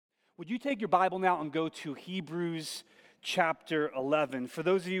Would you take your Bible now and go to Hebrews chapter 11? For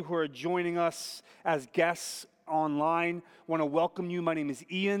those of you who are joining us as guests online, I want to welcome you. My name is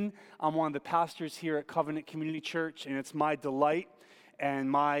Ian. I'm one of the pastors here at Covenant Community Church, and it's my delight and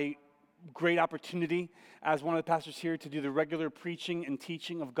my great opportunity as one of the pastors here to do the regular preaching and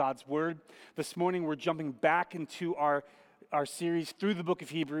teaching of God's Word. This morning, we're jumping back into our series through the book of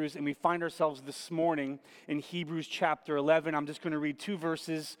Hebrews, and we find ourselves this morning in Hebrews chapter 11. I'm just going to read two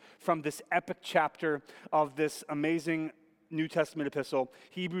verses from this epic chapter of this amazing New Testament epistle,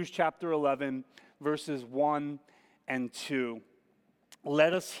 Hebrews chapter 11, verses 1 and 2.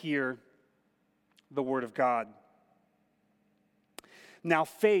 Let us hear the word of God. Now,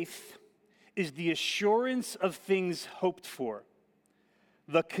 faith is the assurance of things hoped for,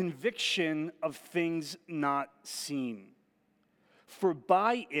 the conviction of things not seen. For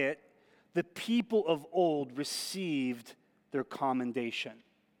by it, the people of old received their commendation.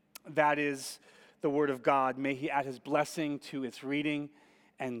 That is the word of God. May he add his blessing to its reading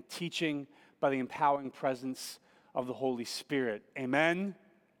and teaching by the empowering presence of the Holy Spirit. Amen.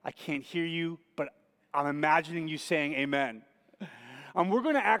 I can't hear you, but I'm imagining you saying amen. We're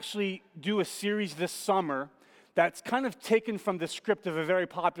going to actually do a series this summer that's kind of taken from the script of a very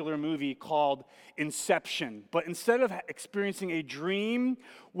popular movie called Inception. But instead of experiencing a dream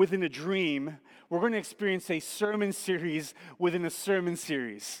within a dream, we're going to experience a sermon series within a sermon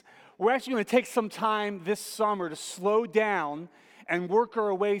series. We're actually going to take some time this summer to slow down and work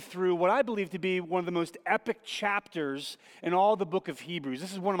our way through what I believe to be one of the most epic chapters in all the book of Hebrews.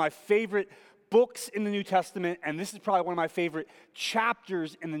 This is one of my favorite books in the New Testament, and this is probably one of my favorite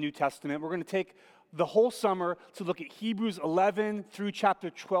chapters in the New Testament. We're going to take the whole summer to look at Hebrews 11 through chapter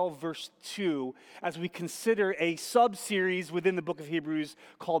 12, verse 2, as we consider a sub-series within the book of Hebrews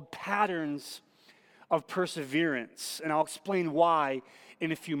called Patterns of Perseverance. And I'll explain why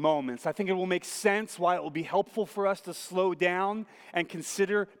in a few moments. I think it will make sense why it will be helpful for us to slow down and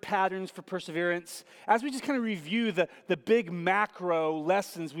consider patterns for perseverance as we just kind of review the big macro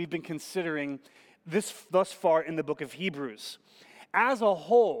lessons we've been considering thus far in the book of Hebrews. As a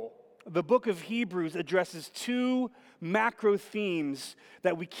whole, the book of Hebrews addresses two macro themes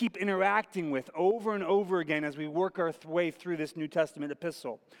that we keep interacting with over and over again as we work our way through this New Testament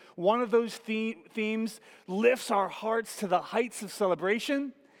epistle. One of those themes lifts our hearts to the heights of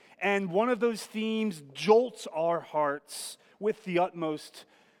celebration, and one of those themes jolts our hearts with the utmost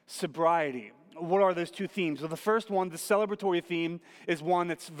sobriety. What are those two themes? Well, the first one, the celebratory theme, is one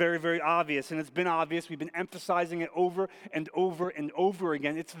that's very, very obvious, and it's been obvious. We've been emphasizing it over and over and over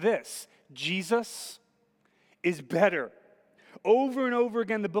again. It's this: Jesus is better. Over and over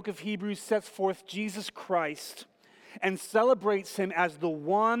again, the book of Hebrews sets forth Jesus Christ and celebrates him as the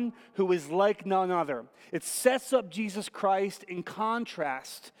one who is like none other. It sets up Jesus Christ in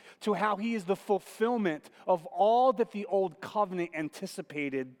contrast to how he is the fulfillment of all that the old covenant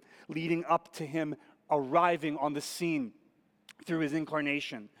anticipated leading up to him arriving on the scene through his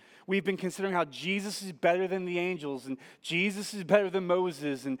incarnation. We've been considering how Jesus is better than the angels, and Jesus is better than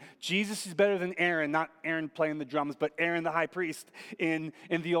Moses, and Jesus is better than Aaron, not Aaron playing the drums, but Aaron the high priest in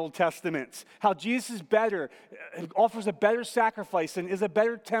the Old Testament. How Jesus is better, offers a better sacrifice, and is a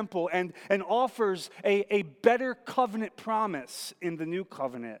better temple, and offers a better covenant promise in the new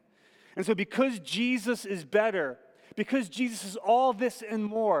covenant. And so because Jesus is better, because Jesus is all this and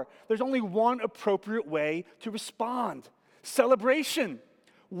more, there's only one appropriate way to respond: celebration.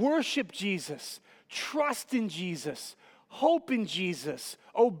 Worship Jesus, trust in Jesus, hope in Jesus,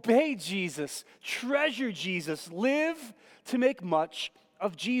 obey Jesus, treasure Jesus, live to make much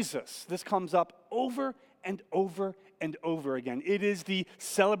of Jesus. This comes up over and over and over again. It is the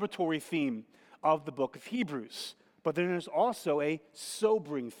celebratory theme of the book of Hebrews. But then there's also a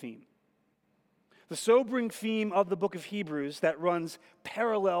sobering theme. The sobering theme of the book of Hebrews that runs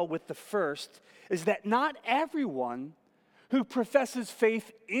parallel with the first is that not everyone who professes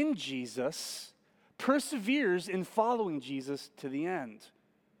faith in Jesus perseveres in following Jesus to the end.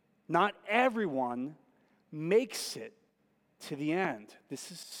 Not everyone makes it to the end.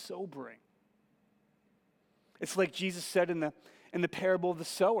 This is sobering. It's like Jesus said in the parable of the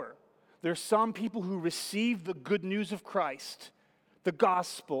sower. There are some people who receive the good news of Christ, the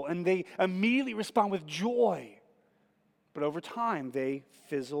gospel, and they immediately respond with joy. But over time, they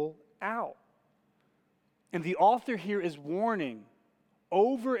fizzle out. And the author here is warning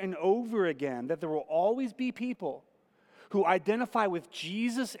over and over again that there will always be people who identify with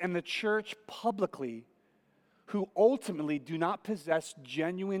Jesus and the church publicly who ultimately do not possess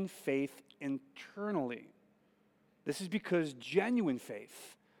genuine faith internally. This is because genuine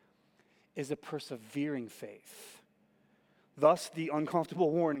faith is a persevering faith. Thus, the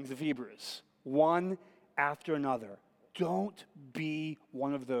uncomfortable warnings of Hebrews, one after another. Don't be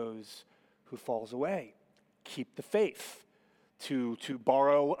one of those who falls away. Keep the faith. To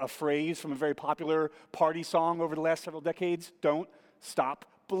borrow a phrase from a very popular party song over the last several decades, don't stop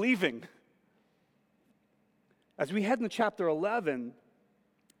believing. As we head into chapter 11,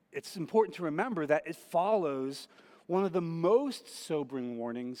 it's important to remember that it follows one of the most sobering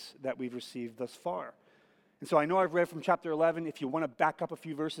warnings that we've received thus far. And so I know I've read from chapter 11. If you want to back up a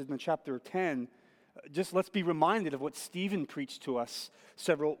few verses in chapter 10, just let's be reminded of what Stephen preached to us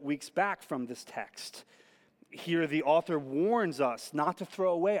several weeks back from this text. Here the author warns us not to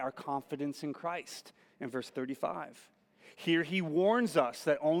throw away our confidence in Christ in verse 35. Here he warns us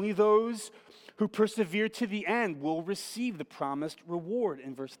that only those who persevere to the end will receive the promised reward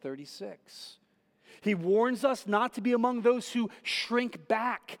in verse 36. He warns us not to be among those who shrink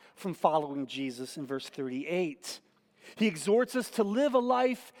back from following Jesus in verse 38. He exhorts us to live a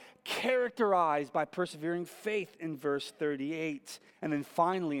life characterized by persevering faith in verse 38. And then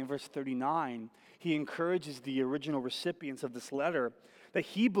finally in verse 39, he encourages the original recipients of this letter that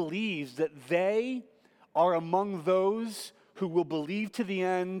he believes that they are among those who will believe to the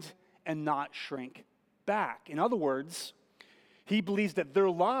end and not shrink back. In other words, he believes that their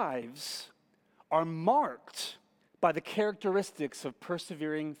lives are marked by the characteristics of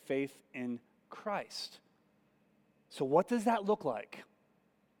persevering faith in Christ. So what does that look like?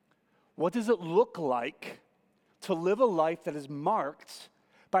 What does it look like to live a life that is marked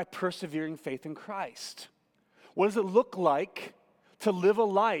by persevering faith in Christ? What does it look like to live a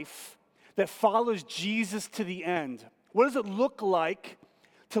life that follows Jesus to the end? What does it look like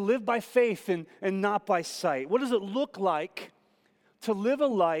to live by faith and not by sight? What does it look like to live a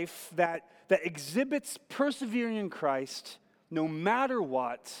life that exhibits persevering in Christ no matter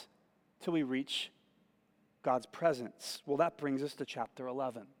what till we reach God's presence? Well, that brings us to chapter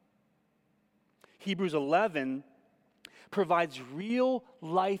 11. Hebrews 11 provides real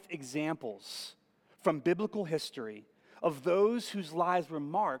life examples from biblical history of those whose lives were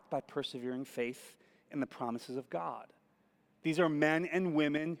marked by persevering faith in the promises of God. These are men and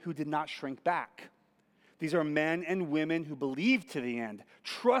women who did not shrink back. These are men and women who believed to the end,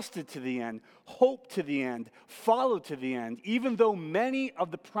 trusted to the end, hoped to the end, followed to the end, even though many of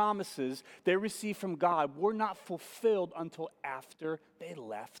the promises they received from God were not fulfilled until after they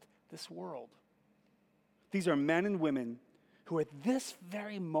left this world. These are men and women who at this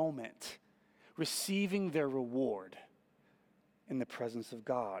very moment receiving their reward in the presence of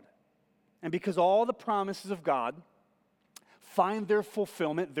God. And because all the promises of God find their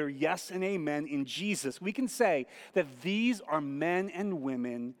fulfillment, their yes and amen in Jesus, we can say that these are men and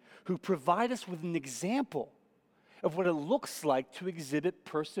women who provide us with an example of what it looks like to exhibit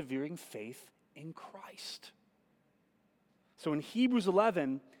persevering faith in Christ. So in Hebrews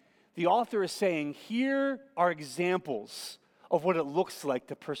 11, the author is saying, here are examples of what it looks like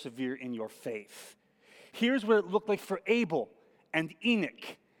to persevere in your faith. Here's what it looked like for Abel and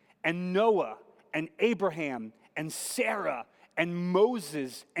Enoch and Noah and Abraham and Sarah and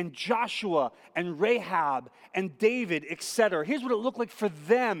Moses and Joshua and Rahab and David, etc. Here's what it looked like for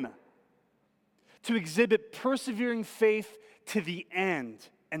them to exhibit persevering faith to the end.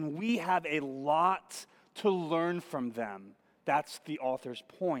 And we have a lot to learn from them. That's the author's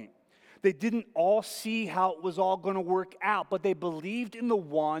point. They didn't all see how it was all going to work out, but they believed in the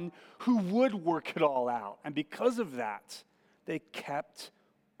one who would work it all out. And because of that, they kept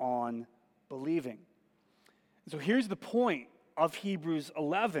on believing. So here's the point of Hebrews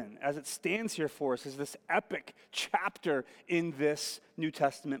 11 as it stands here for us, is this epic chapter in this New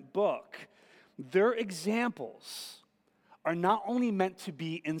Testament book. Their examples are not only meant to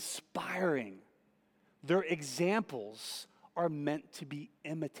be inspiring, their examples are meant to be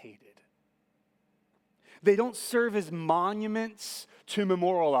imitated. They don't serve as monuments to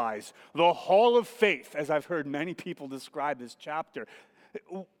memorialize. The hall of faith, as I've heard many people describe this chapter.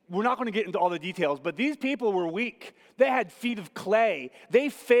 We're not going to get into all the details, but these people were weak. They had feet of clay. They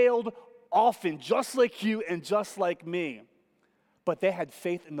failed often, just like you and just like me. But they had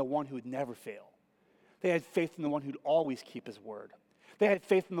faith in the one who would never fail. They had faith in the one who'd always keep his word. They had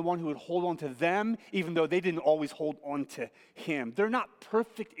faith in the one who would hold on to them, even though they didn't always hold on to him. They're not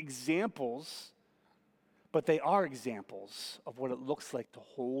perfect examples, but they are examples of what it looks like to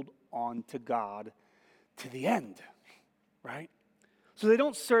hold on to God to the end, right? So they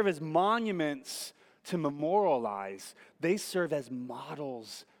don't serve as monuments to memorialize. They serve as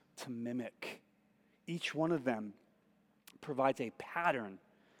models to mimic. Each one of them provides a pattern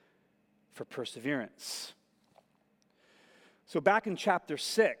for perseverance. So back in chapter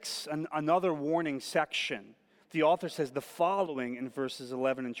 6, another warning section, The author says the following in verses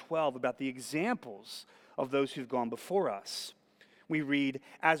 11 and 12 about the examples of those who've gone before us. We read,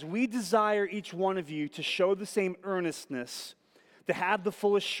 "As we desire each one of you to show the same earnestness, to have the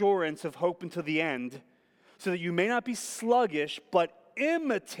full assurance of hope until the end, so that you may not be sluggish, but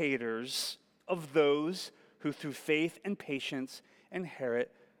imitators of those who through faith and patience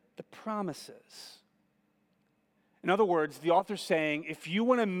inherit the promises." In other words, the author's saying, if you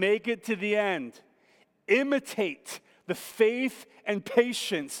want to make it to the end, imitate the faith and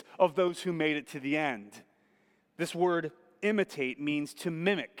patience of those who made it to the end. This word imitate means to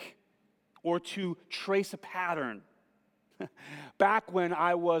mimic or to trace a pattern. Back when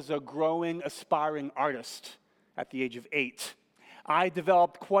I was a growing, aspiring artist at the age of 8, I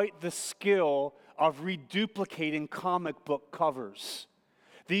developed quite the skill of reduplicating comic book covers.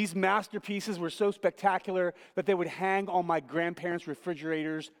 These masterpieces were so spectacular that they would hang on my grandparents'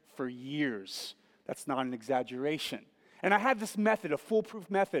 refrigerators for years. That's not an exaggeration. And I had this method, a foolproof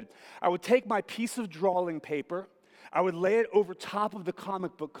method. I would take my piece of drawing paper, I would lay it over top of the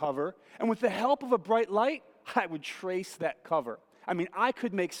comic book cover, and with the help of a bright light, I would trace that cover. I mean, I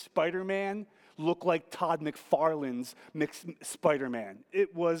could make Spider-Man look like Todd McFarlane's Spider-Man.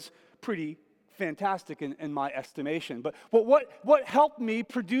 It was pretty fantastic in my estimation. But what helped me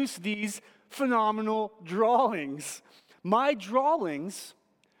produce these phenomenal drawings? My drawings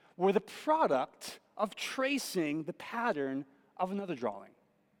were the product of tracing the pattern of another drawing.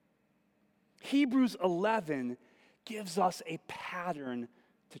 Hebrews 11 gives us a pattern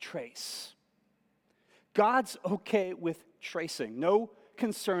to trace. God's okay with tracing. No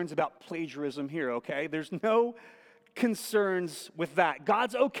concerns about plagiarism here, okay? There's no concerns with that.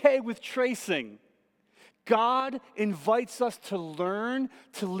 God's okay with tracing. God invites us to learn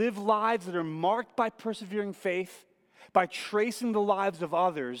to live lives that are marked by persevering faith, by tracing the lives of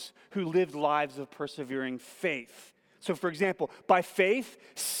others who lived lives of persevering faith. So, for example, by faith,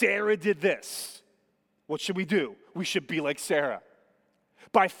 Sarah did this. What should we do? We should be like Sarah.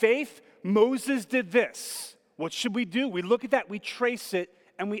 By faith, Moses did this. What should we do? We look at that, we trace it,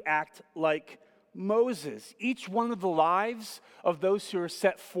 and we act like Moses. Each one of the lives of those who are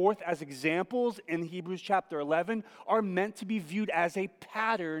set forth as examples in Hebrews chapter 11 are meant to be viewed as a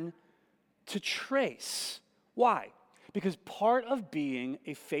pattern to trace. Why? Because part of being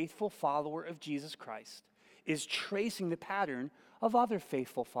a faithful follower of Jesus Christ is tracing the pattern of other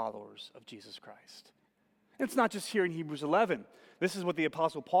faithful followers of Jesus Christ. And it's not just here in Hebrews 11. This is what the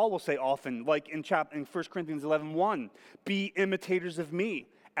Apostle Paul will say often, like in 1 Corinthians 11:1, "Be imitators of me,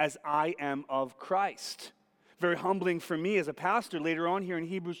 as I am of Christ." Very humbling for me as a pastor. Later on here in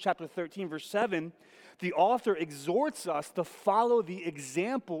Hebrews chapter 13, verse 7, the author exhorts us to follow the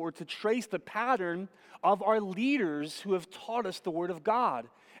example or to trace the pattern of our leaders who have taught us the Word of God.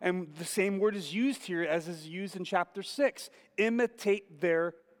 And the same word is used here as is used in chapter 6. Imitate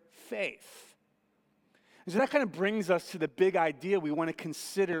their faith. And so that kind of brings us to the big idea we want to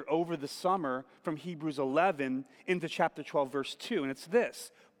consider over the summer from Hebrews 11 into chapter 12, verse 2. And it's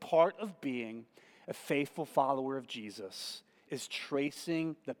this: part of being a faithful follower of Jesus is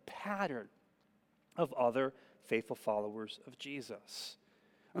tracing the pattern of other faithful followers of Jesus.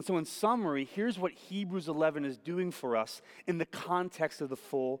 And so in summary, here's what Hebrews 11 is doing for us in the context of the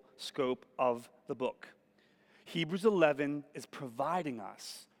full scope of the book. Hebrews 11 is providing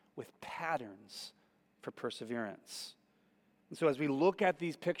us with patterns for perseverance. And so as we look at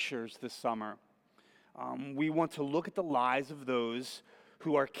these pictures this summer, we want to look at the lives of those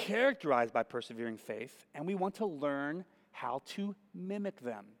who are characterized by persevering faith, and we want to learn how to mimic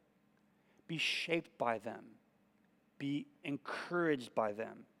them, be shaped by them, be encouraged by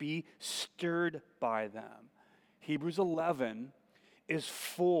them, be stirred by them. Hebrews 11 is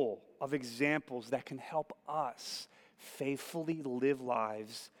full of examples that can help us faithfully live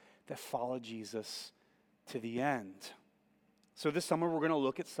lives that follow Jesus to the end. So this summer, we're going to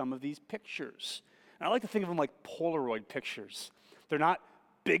look at some of these pictures. And I like to think of them like Polaroid pictures. They're not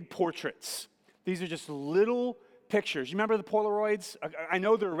big portraits. These are just little pictures. You remember the Polaroids? I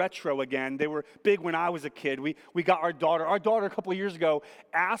know they're retro again. They were big when I was a kid. We got our daughter. Our daughter a couple of years ago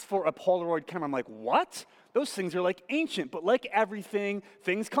asked for a Polaroid camera. I'm like, what? Those things are like ancient. But like everything,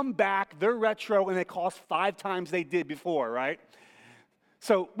 things come back. They're retro, and they cost 5 times they did before, right?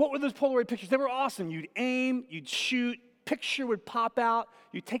 So what were those Polaroid pictures? They were awesome. You'd aim, you'd shoot, picture would pop out.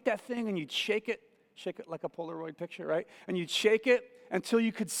 You'd take that thing and you'd shake it like a Polaroid picture, right? And you'd shake it until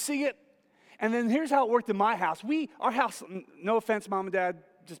you could see it. And then here's how it worked in my house. Our house, no offense, Mom and Dad,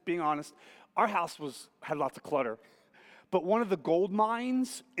 just being honest, our house had lots of clutter. But one of the gold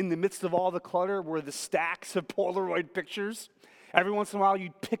mines in the midst of all the clutter were the stacks of Polaroid pictures. Every once in a while,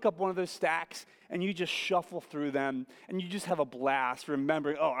 you'd pick up one of those stacks and you just shuffle through them and you just have a blast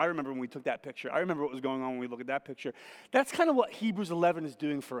remembering, oh, I remember when we took that picture. I remember what was going on when we look at that picture. That's kind of what Hebrews 11 is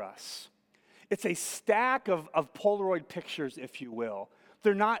doing for us. It's a stack of Polaroid pictures, if you will.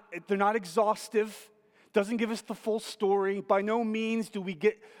 They're not exhaustive. Doesn't give us the full story. By no means do we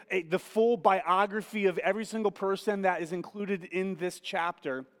get the full biography of every single person that is included in this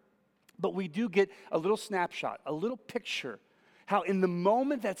chapter. But we do get a little snapshot, a little picture, how in the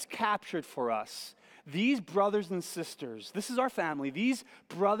moment that's captured for us, these brothers and sisters, this is our family, these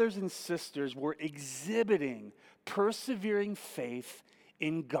brothers and sisters were exhibiting persevering faith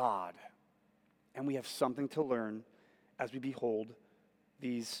in God. And we have something to learn as we behold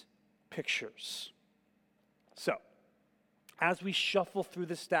these pictures. So, as we shuffle through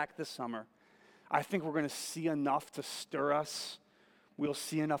the stack this summer, I think we're going to see enough to stir us. We'll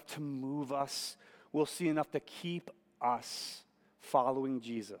see enough to move us. We'll see enough to keep us following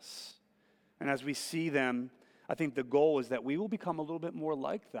Jesus. And as we see them, I think the goal is that we will become a little bit more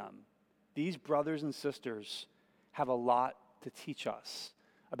like them. These brothers and sisters have a lot to teach us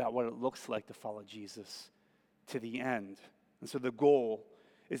about what it looks like to follow Jesus to the end. And so the goal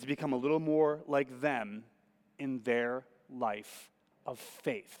is to become a little more like them in their life of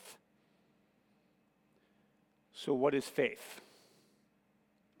faith. So what is faith?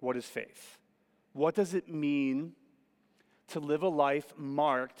 What is faith? What does it mean to live a life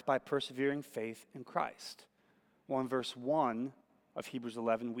marked by persevering faith in Christ? Well, in verse 1 of Hebrews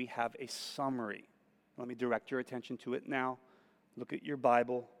 11, we have a summary. Let me direct your attention to it now. Look at your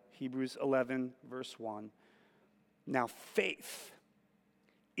Bible, Hebrews 11, verse 1. Now, faith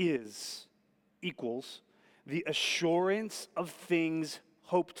equals the assurance of things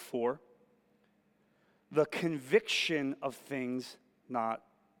hoped for, the conviction of things not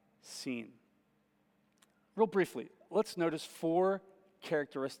seen. Real briefly, let's notice 4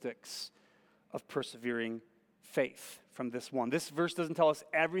 characteristics of persevering faith from this one. This verse doesn't tell us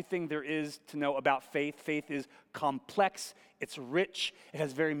everything there is to know about faith. Faith is complex, it's rich, it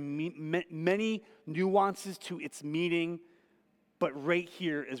has very many nuances to its meaning, but right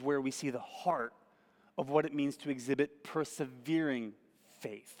here is where we see the heart of what it means to exhibit persevering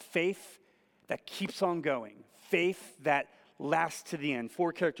faith. Faith that keeps on going. Faith that lasts to the end.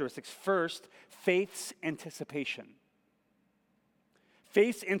 4 characteristics. First, faith's anticipation.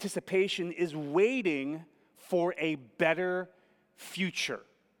 Faith's anticipation is waiting for a better future.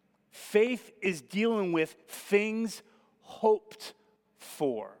 Faith is dealing with things hoped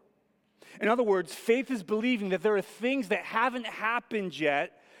for. In other words, faith is believing that there are things that haven't happened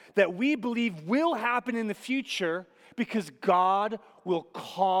yet that we believe will happen in the future because God will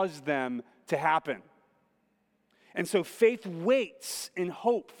cause them to happen. And so faith waits in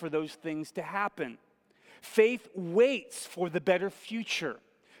hope for those things to happen. Faith waits for the better future.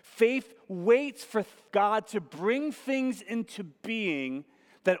 Faith waits for God to bring things into being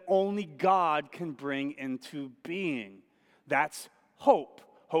that only God can bring into being. That's hope.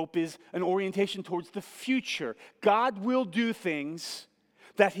 Hope is an orientation towards the future. God will do things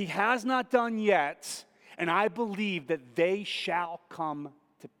that he has not done yet, and I believe that they shall come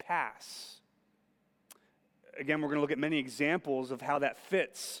to pass. Again, we're going to look at many examples of how that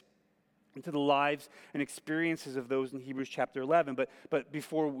fits into the lives and experiences of those in Hebrews chapter 11. But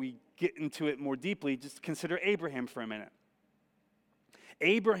before we get into it more deeply, just consider Abraham for a minute.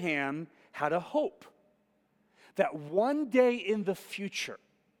 Abraham had a hope that one day in the future,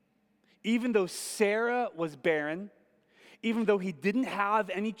 even though Sarah was barren, even though he didn't have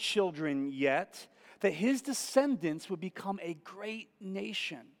any children yet, that his descendants would become a great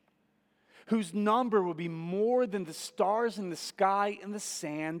nation whose number would be more than the stars in the sky and the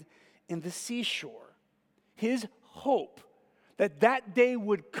sand in the seashore. His hope that that day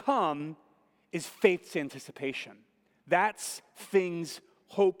would come is faith's anticipation. That's things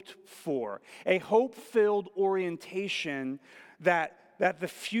hoped for. A hope-filled orientation that the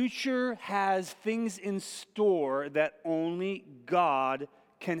future has things in store that only God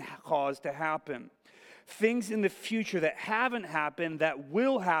can cause to happen. Things in the future that haven't happened, that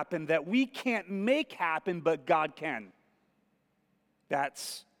will happen, that we can't make happen, but God can.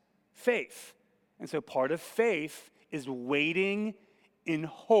 That's faith. And so part of faith is waiting in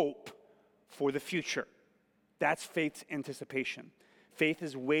hope for the future. That's faith's anticipation. Faith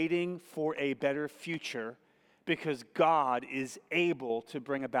is waiting for a better future because God is able to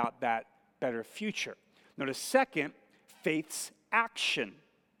bring about that better future. Notice second, faith's action.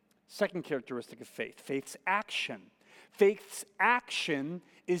 Second characteristic of faith, faith's action. Faith's action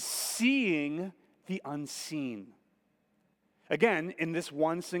is seeing the unseen. Again, in this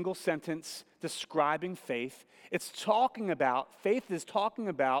one single sentence describing faith, faith is talking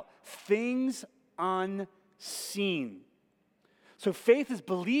about things unseen. So faith is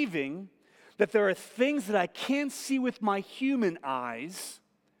believing that there are things that I can't see with my human eyes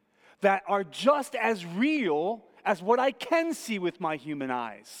that are just as real as what I can see with my human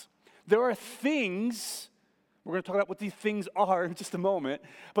eyes. There are things, we're going to talk about what these things are in just a moment,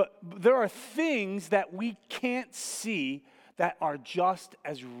 but there are things that we can't see that are just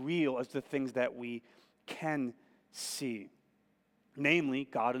as real as the things that we can see. Namely,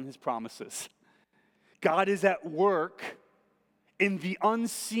 God and his promises. God is at work in the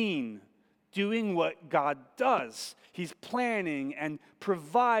unseen, doing what God does. He's planning and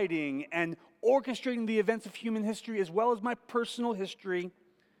providing and orchestrating the events of human history as well as my personal history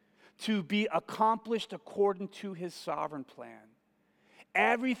to be accomplished according to his sovereign plan.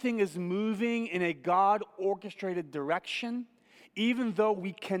 Everything is moving in a God-orchestrated direction, even though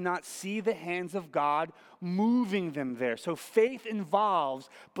we cannot see the hands of God moving them there. So faith involves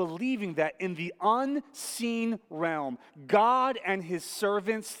believing that in the unseen realm, God and his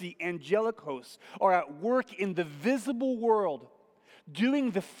servants, the angelic hosts, are at work in the visible world,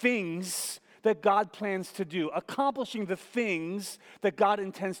 doing the things that God plans to do, accomplishing the things that God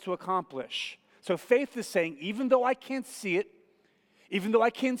intends to accomplish. So faith is saying, even though I can't see it, even though I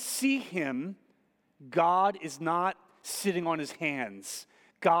can't see him, God is not sitting on his hands.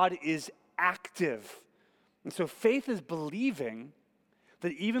 God is active. And so faith is believing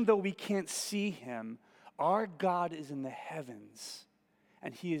that even though we can't see him, our God is in the heavens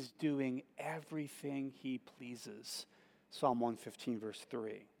and he is doing everything he pleases. Psalm 115, verse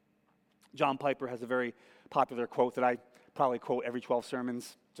 3. John Piper has a very popular quote that I probably quote every 12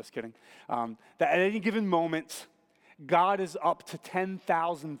 sermons. Just kidding. That at any given moment, God is up to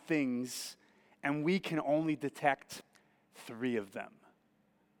 10,000 things, and we can only detect 3 of them.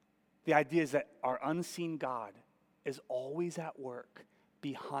 The idea is that our unseen God is always at work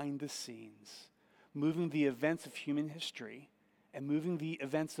behind the scenes, moving the events of human history and moving the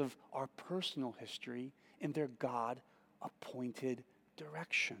events of our personal history in their God-appointed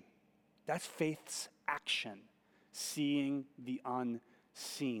direction. That's faith's action, seeing the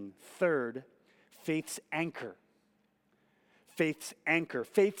unseen. Third, faith's anchor. Faith's anchor.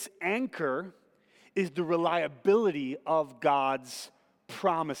 Faith's anchor is the reliability of God's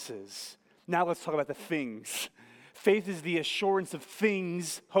promises. Now let's talk about the things. Faith is the assurance of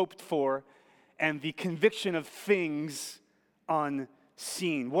things hoped for and the conviction of things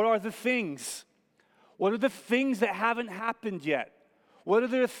unseen. What are the things? What are the things that haven't happened yet? What are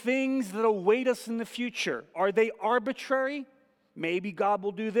the things that await us in the future? Are they arbitrary? Maybe God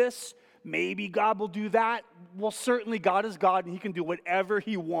will do this. Maybe God will do that. Well, certainly God is God and he can do whatever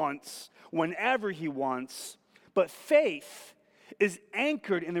he wants, whenever he wants. But faith is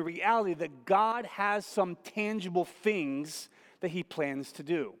anchored in the reality that God has some tangible things that he plans to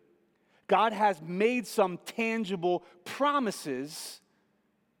do. God has made some tangible promises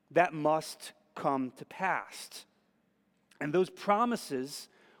that must come to pass. And those promises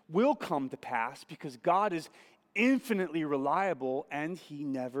will come to pass because God is infinitely reliable and he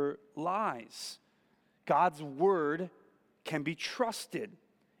never lies. God's word can be trusted.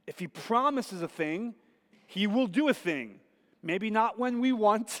 If he promises a thing, he will do a thing. Maybe not when we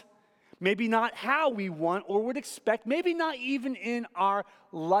want, maybe not how we want or would expect, maybe not even in our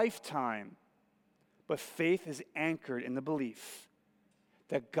lifetime. But faith is anchored in the belief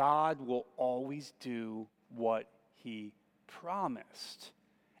that God will always do what he promised.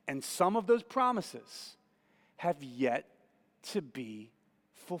 And some of those promises have yet to be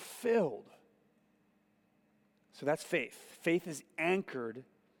fulfilled. So that's faith. Faith is anchored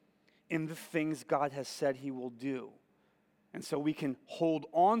in the things God has said he will do. And so we can hold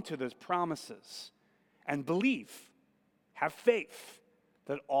on to those promises and believe, have faith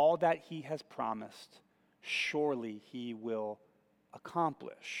that all that he has promised, surely he will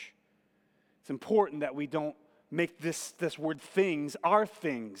accomplish. It's important that we don't make this word things our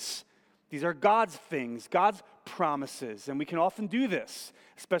things. These are God's things, God's promises. And we can often do this,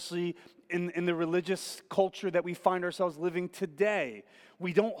 especially in the religious culture that we find ourselves living today.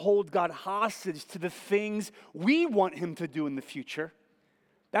 We don't hold God hostage to the things we want him to do in the future.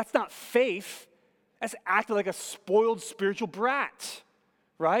 That's not faith. That's acting like a spoiled spiritual brat,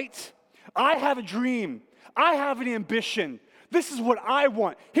 right? I have a dream. I have an ambition. This is what I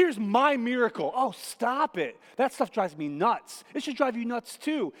want. Here's my miracle. Oh, stop it. That stuff drives me nuts. It should drive you nuts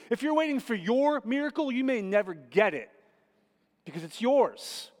too. If you're waiting for your miracle, you may never get it because it's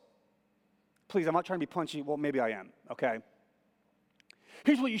yours. Please, I'm not trying to be punchy. Well, maybe I am, okay?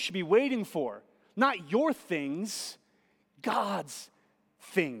 Here's what you should be waiting for. Not your things, God's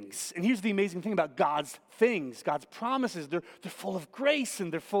things. And here's the amazing thing about God's things, God's promises. They're full of grace,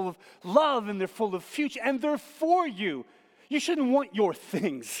 and they're full of love, and they're full of future, and they're for you. You shouldn't want your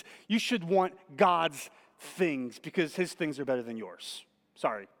things. You should want God's things, because his things are better than yours.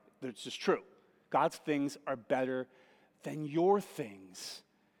 Sorry, it's just true. God's things are better than your things.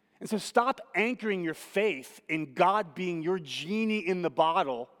 And so stop anchoring your faith in God being your genie in the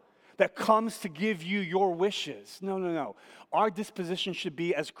bottle that comes to give you your wishes. No. Our disposition should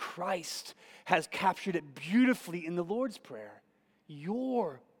be as Christ has captured it beautifully in the Lord's Prayer.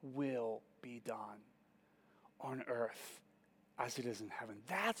 Your will be done on earth as it is in heaven.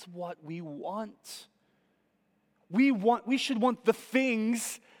 That's what we want. We should want the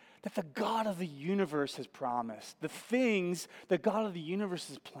things that the God of the universe has promised, the things that God of the universe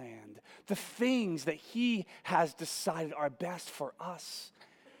has planned, the things that he has decided are best for us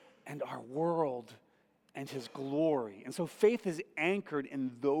and our world and his glory. And so faith is anchored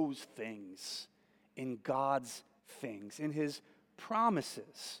in those things, in God's things, in his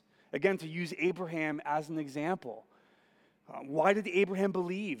promises. Again, to use Abraham as an example, why did Abraham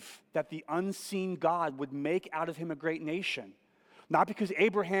believe that the unseen God would make out of him a great nation? Not because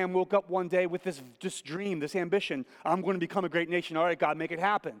Abraham woke up one day with this dream, this ambition, I'm going to become a great nation. All right, God, make it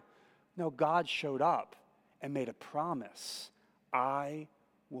happen. No, God showed up and made a promise. I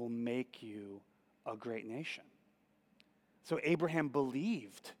will make you a great nation. So Abraham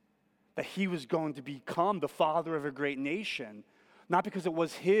believed that he was going to become the father of a great nation, not because it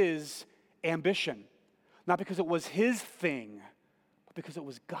was his ambition, not because it was his thing, but because it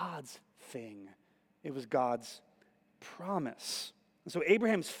was God's thing. It was God's promise. And so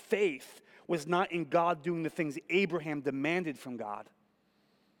Abraham's faith was not in God doing the things Abraham demanded from God.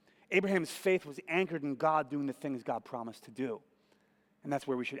 Abraham's faith was anchored in God doing the things God promised to do. And that's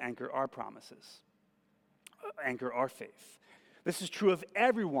where we should anchor our promises, anchor our faith. This is true of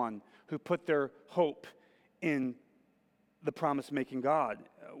everyone who put their hope in the promise-making God.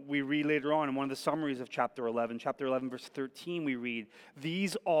 We read later on in one of the summaries of chapter 11, verse 13, we read,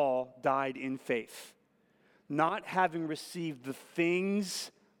 "These all died in faith, not having received the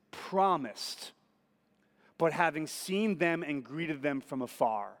things promised, but having seen them and greeted them from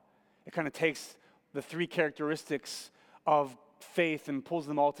afar." It kind of takes the three characteristics of faith and pulls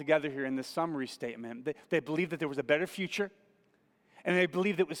them all together here in this summary statement. They believed that there was a better future, and they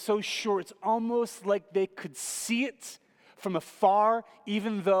believed it was so sure it's almost like they could see it from afar,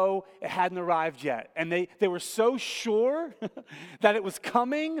 even though it hadn't arrived yet. And they were so sure that it was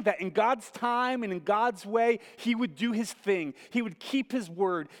coming, that in God's time and in God's way, he would do his thing. He would keep his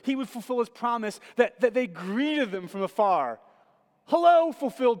word. He would fulfill his promise, that they greeted them from afar. Hello,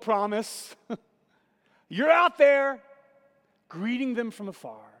 fulfilled promise. You're out there. Greeting them from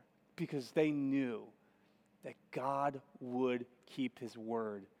afar because they knew that God would keep his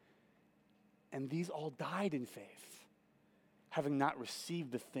word. And these all died in faith, having not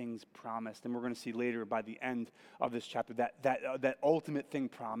received the things promised. And we're going to see later by the end of this chapter that ultimate thing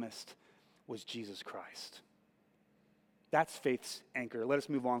promised was Jesus Christ. That's faith's anchor. Let us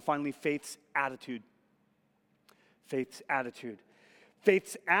move on. Finally, faith's attitude. Faith's attitude.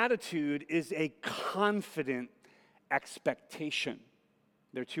 Faith's attitude is a confident expectation.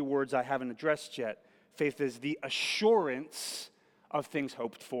 There are two words I haven't addressed yet. Faith is the assurance of things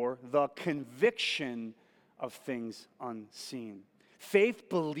hoped for, the conviction of things unseen. Faith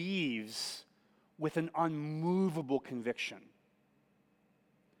believes with an unmovable conviction.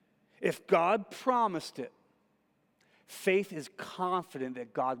 If God promised it, faith is confident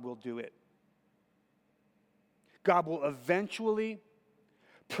that God will do it. God will eventually,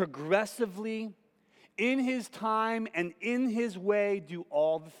 progressively, in his time and in his way, do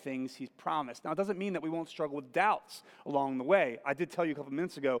all the things he's promised. Now, it doesn't mean that we won't struggle with doubts along the way. I did tell you a couple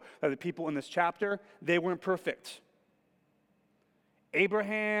minutes ago that the people in this chapter, they weren't perfect.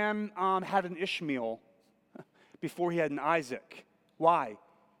 Abraham had an Ishmael before he had an Isaac. Why?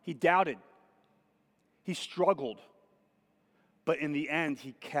 He doubted. He struggled. But in the end,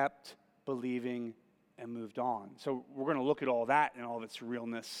 he kept believing and moved on. So we're going to look at all that and all of its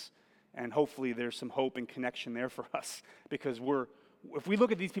realness. And hopefully there's some hope and connection there for us, because if we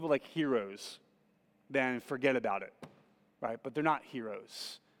look at these people like heroes, then forget about it, right? But they're not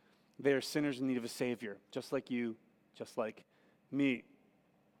heroes. They are sinners in need of a Savior, just like you, just like me.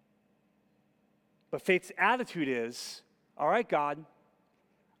 But faith's attitude is, all right, God,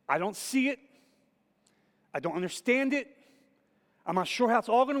 I don't see it. I don't understand it. I'm not sure how it's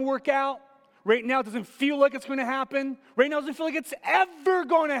all going to work out. Right now, it doesn't feel like it's going to happen. Right now, it doesn't feel like it's ever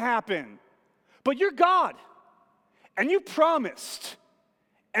going to happen. But you're God, and you promised.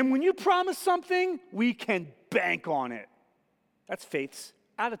 And when you promise something, we can bank on it. That's faith's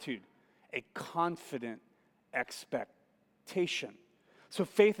attitude, a confident expectation. So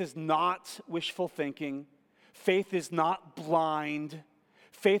faith is not wishful thinking. Faith is not blind.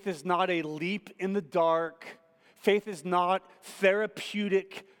 Faith is not a leap in the dark. Faith is not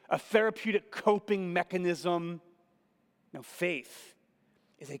a therapeutic coping mechanism. No, faith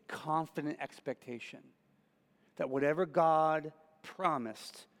is a confident expectation that whatever God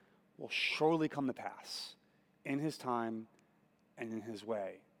promised will surely come to pass in his time and in his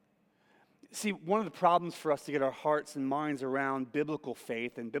way. See, one of the problems for us to get our hearts and minds around biblical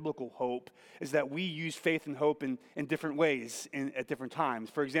faith and biblical hope is that we use faith and hope in different ways at different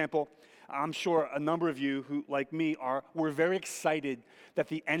times. For example, I'm sure a number of you who, like me, were very excited that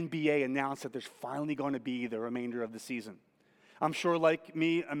the NBA announced that there's finally going to be the remainder of the season. I'm sure, like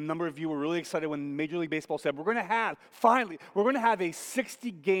me, a number of you were really excited when Major League Baseball said, we're going to have a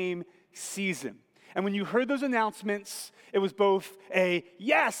 60-game season. And when you heard those announcements, it was both a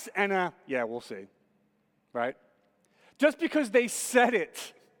yes and a, yeah, we'll see, right? Just because they said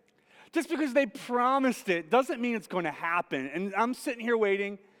it, just because they promised it, doesn't mean it's going to happen. And I'm sitting here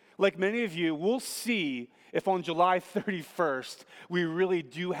waiting, like many of you, we'll see if on July 31st, we really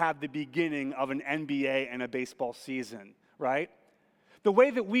do have the beginning of an NBA and a baseball season, right? The way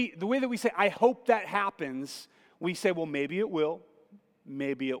that we say, I hope that happens, we say, well, maybe it will,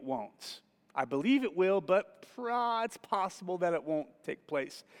 maybe it won't. I believe it will, but it's possible that it won't take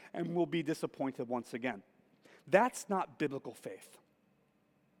place, and we'll be disappointed once again. That's not biblical faith.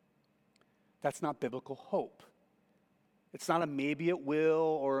 That's not biblical hope. It's not a maybe it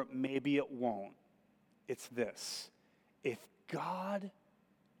will or maybe it won't. It's this: if God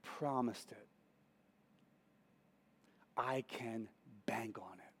promised it, I can bank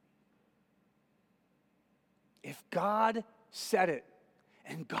on it. If God said it,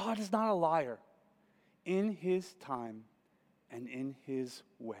 and God is not a liar, in his time and in his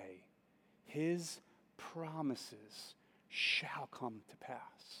way, his promises shall come to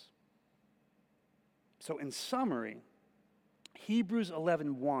pass. So in summary, Hebrews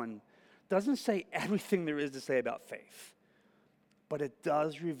 11:1 doesn't say everything there is to say about faith, but it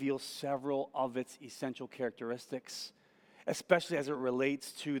does reveal several of its essential characteristics, especially as it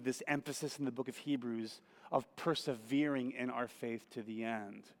relates to this emphasis in the book of Hebrews of persevering in our faith to the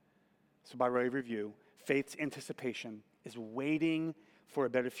end. So by way of review, faith's anticipation is waiting for a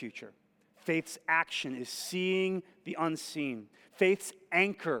better future. Faith's action is seeing the unseen. Faith's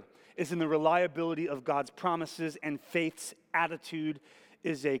anchor is in the reliability of God's promises, and faith's attitude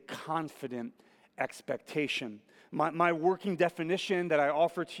is a confident expectation. My working definition that I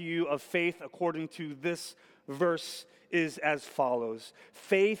offer to you of faith according to this verse is as follows.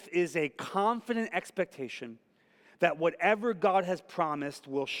 Faith is a confident expectation that whatever God has promised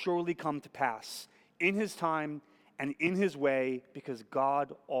will surely come to pass in his time and in his way, because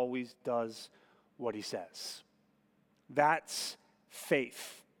God always does what he says. That's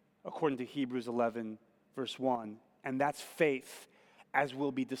faith, according to Hebrews 11, verse 1. And that's faith as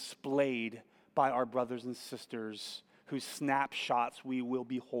will be displayed by our brothers and sisters whose snapshots we will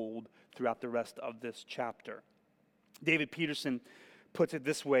behold throughout the rest of this chapter. David Peterson puts it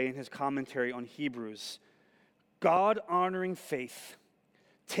this way in his commentary on Hebrews: God-honoring faith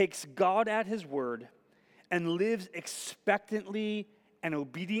takes God at his word and lives expectantly and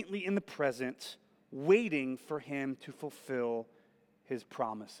obediently in the present, waiting for him to fulfill his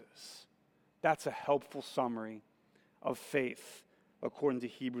promises. That's a helpful summary of faith according to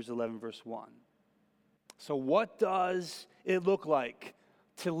Hebrews 11, verse 1. So what does it look like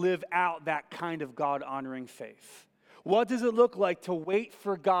to live out that kind of God-honoring faith? What does it look like to wait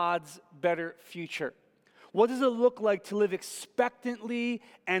for God's better future? What does it look like to live expectantly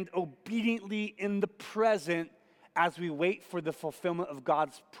and obediently in the present as we wait for the fulfillment of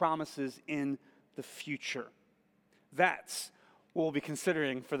God's promises in the future? That's what we'll be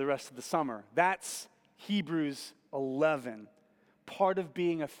considering for the rest of the summer. That's Hebrews 11. Part of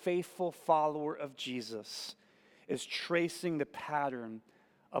being a faithful follower of Jesus is tracing the pattern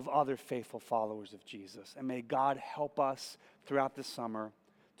of other faithful followers of Jesus. And may God help us throughout the summer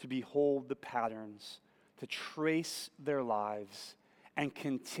to behold the patterns, to trace their lives, and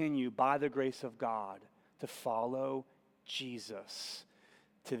continue by the grace of God to follow Jesus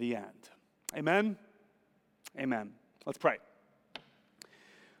to the end. Amen? Amen. Let's pray.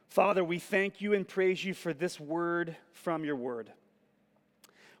 Father, we thank you and praise you for this word from your word.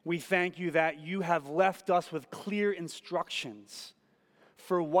 We thank you that you have left us with clear instructions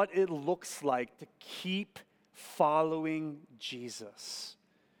for what it looks like to keep following Jesus.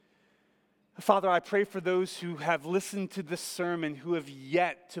 Father, I pray for those who have listened to this sermon who have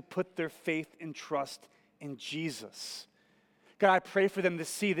yet to put their faith and trust in Jesus. God, I pray for them to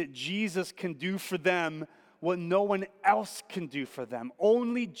see that Jesus can do for them what no one else can do for them.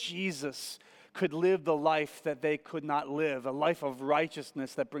 Only Jesus could live the life that they could not live, a life of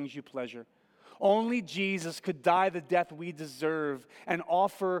righteousness that brings you pleasure. Only Jesus could die the death we deserve and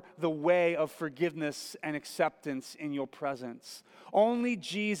offer the way of forgiveness and acceptance in your presence. Only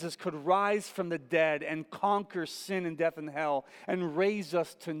Jesus could rise from the dead and conquer sin and death and hell and raise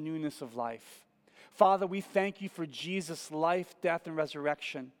us to newness of life. Father, we thank you for Jesus' life, death, and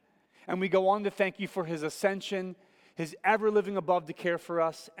resurrection. And we go on to thank you for his ascension, his ever living above to care for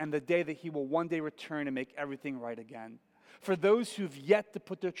us, and the day that he will one day return and make everything right again. For those who've yet to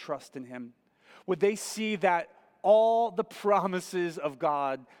put their trust in him, would they see that all the promises of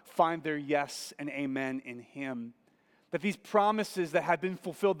God find their yes and amen in him? That these promises that have been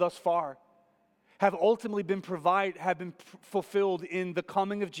fulfilled thus far have ultimately been fulfilled in the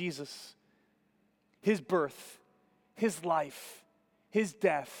coming of Jesus, his birth, his life, his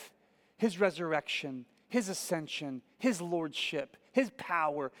death, his resurrection, his ascension, his lordship, his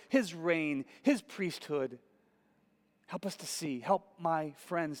power, his reign, his priesthood. Help us to see, help my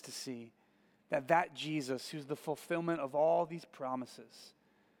friends to see that Jesus, who's the fulfillment of all these promises,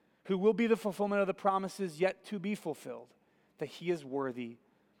 who will be the fulfillment of the promises yet to be fulfilled, that he is worthy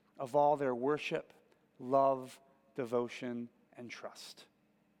of all their worship, love, devotion, and trust.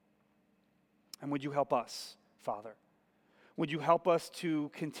 And would you help us, Father? Would you help us to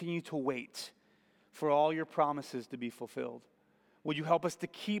continue to wait for all your promises to be fulfilled? Would you help us to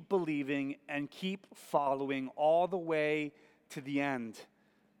keep believing and keep following all the way to the end?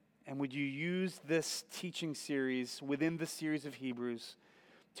 And would you use this teaching series within the series of Hebrews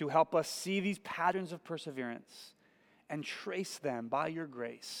to help us see these patterns of perseverance and trace them by your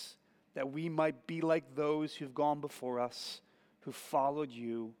grace, that we might be like those who've gone before us, who followed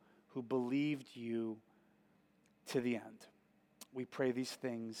you, who believed you to the end. We pray these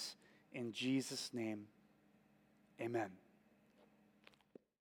things in Jesus' name. Amen.